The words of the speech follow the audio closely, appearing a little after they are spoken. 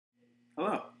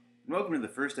Hello, and welcome to the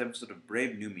first episode of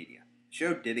Brave New Media, a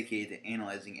show dedicated to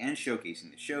analyzing and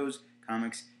showcasing the shows,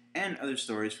 comics, and other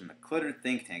stories from the cluttered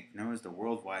think tank known as the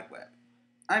World Wide Web.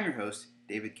 I'm your host,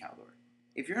 David Kaldor.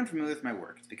 If you're unfamiliar with my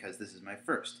work, it's because this is my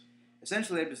first.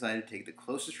 Essentially, I've decided to take the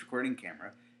closest recording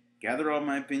camera, gather all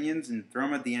my opinions, and throw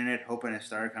them at the internet hoping to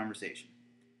start a conversation.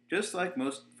 Just like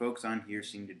most folks on here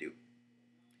seem to do.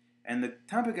 And the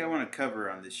topic I want to cover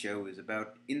on this show is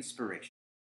about inspiration.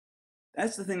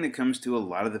 That's the thing that comes to a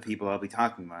lot of the people I'll be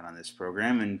talking about on this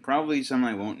program, and probably some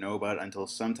I won't know about until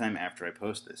sometime after I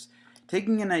post this.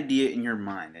 Taking an idea in your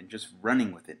mind and just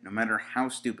running with it, no matter how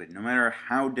stupid, no matter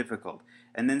how difficult,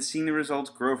 and then seeing the results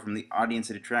grow from the audience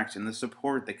it attracts and the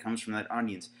support that comes from that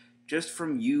audience, just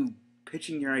from you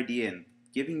pitching your idea and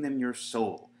giving them your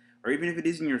soul. Or even if it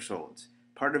isn't your soul, it's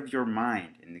part of your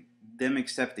mind, and them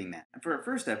accepting that. And for our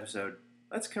first episode,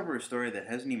 let's cover a story that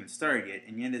hasn't even started yet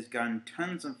and yet has gotten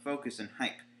tons of focus and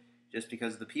hype, just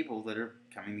because of the people that are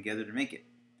coming together to make it.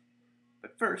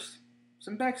 But first,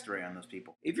 some backstory on those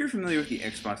people. If you're familiar with the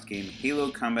Xbox game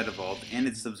Halo Combat Evolved and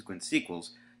its subsequent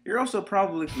sequels, you're also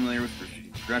probably familiar with Rooster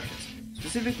Teeth Productions,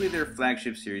 specifically their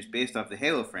flagship series based off the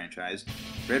Halo franchise,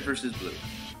 Red vs. Blue.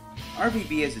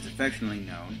 RWBY, as it's affectionately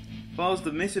known, follows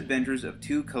the misadventures of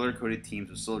two color-coded teams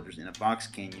of soldiers in a box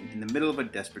canyon in the middle of a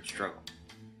desperate struggle.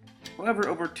 However,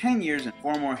 over 10 years and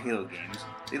 4 more Halo games,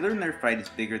 they learn their fight is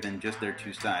bigger than just their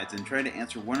two sides and try to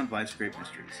answer one of life's great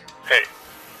mysteries. Hey,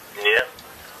 yeah?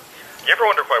 You ever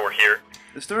wonder why we're here?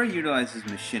 The story utilizes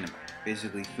machinima,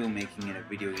 basically filmmaking in a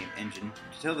video game engine,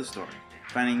 to tell the story,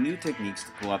 finding new techniques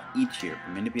to pull off each year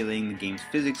for manipulating the game's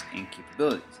physics and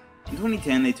capabilities. In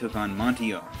 2010, they took on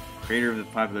Monty O, creator of the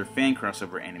popular fan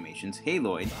crossover animations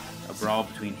Haloid, a brawl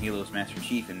between Halo's Master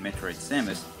Chief and Metroid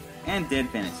Samus, and Dead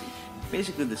Fantasy,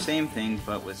 basically the same thing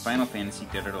but with Final Fantasy,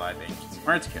 Dead or Alive, and Kingdom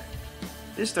Hearts characters.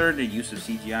 This started a use of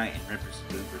CGI in Red vs.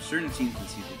 Blue for certain scenes in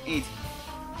Season 8,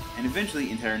 and eventually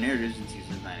entire narratives in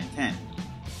Seasons 9 and 10.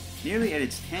 Nearly at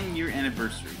its 10-year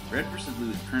anniversary, Red vs.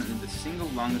 Blue is currently the single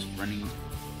longest running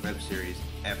web series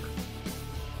ever,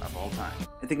 of all time.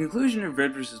 At the conclusion of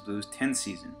Red vs. Blue's 10th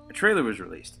season, a trailer was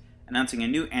released, announcing a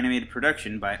new animated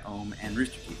production by Ohm and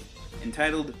Rooster Teeth,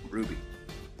 entitled RWBY.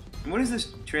 And what does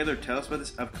this trailer tell us about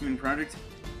this upcoming project?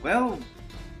 Well,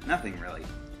 nothing really.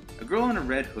 A girl in a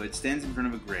red hood stands in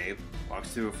front of a grave, walks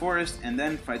through a forest, and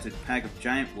then fights a pack of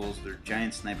giant wolves with her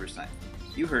giant sniper scythe.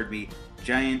 You heard me,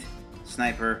 giant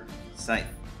sniper scythe.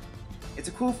 It's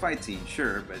a cool fight scene,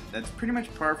 sure, but that's pretty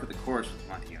much par for the course with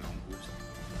Monty Ohm,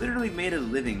 who's literally made a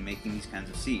living making these kinds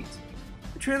of scenes.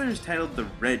 The trailer is titled the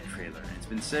Red Trailer, and it's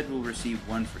been said will receive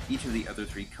one for each of the other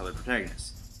 3 color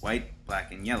protagonists: White,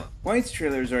 Black, and Yellow. White's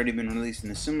trailer has already been released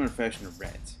in a similar fashion of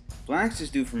Red's. Black's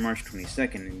is due for March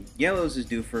 22nd, and Yellow's is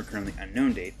due for a currently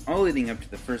unknown date, all leading up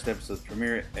to the first episode's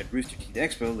premiere at Rooster Teeth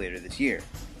Expo later this year.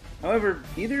 However,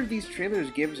 neither of these trailers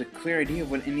gave us a clear idea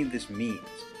of what any of this means.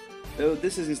 Though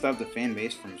this hasn't stopped the fan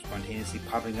base from spontaneously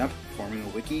popping up, forming a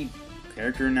wiki,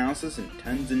 character analysis, and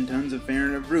tons of fan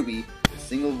art of RWBY, the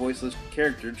single voiceless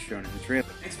character shown in the trailer.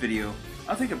 Next video,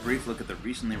 I'll take a brief look at the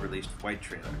recently released White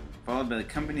trailer, followed by the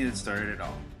company that started it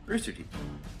all, Rooster Teeth.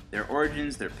 Their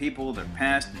origins, their people, their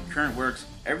past, and current works,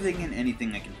 everything and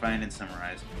anything I can find and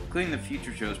summarize, including the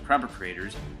future show's proper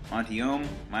creators, Monty Ohm,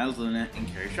 Miles Luna, and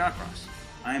Carrie Shawcross.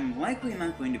 I'm likely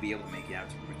not going to be able to make it out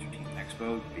to Rooster Teeth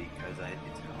Expo because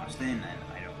it's in Austin and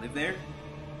I don't live there,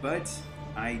 but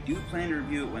I do plan to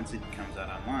review it once it comes out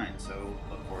online, so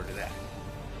look forward to that.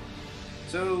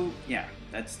 So, yeah,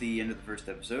 that's the end of the first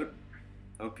episode.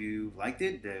 Hope you liked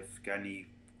it. If you've got any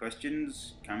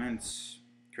questions, comments,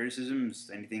 criticisms,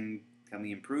 anything, tell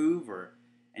me improve or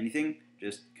anything,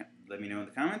 just let me know in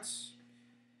the comments.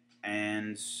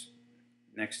 And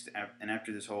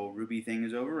after this whole RWBY thing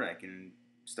is over, I can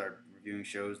start reviewing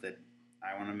shows that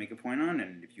I want to make a point on.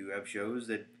 And if you have shows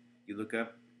that you look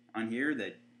up on here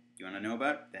that you want to know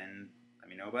about, then let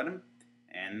me know about them,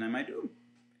 and I might do them.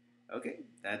 Okay,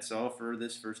 that's all for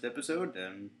this first episode.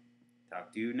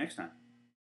 Talk to you next time.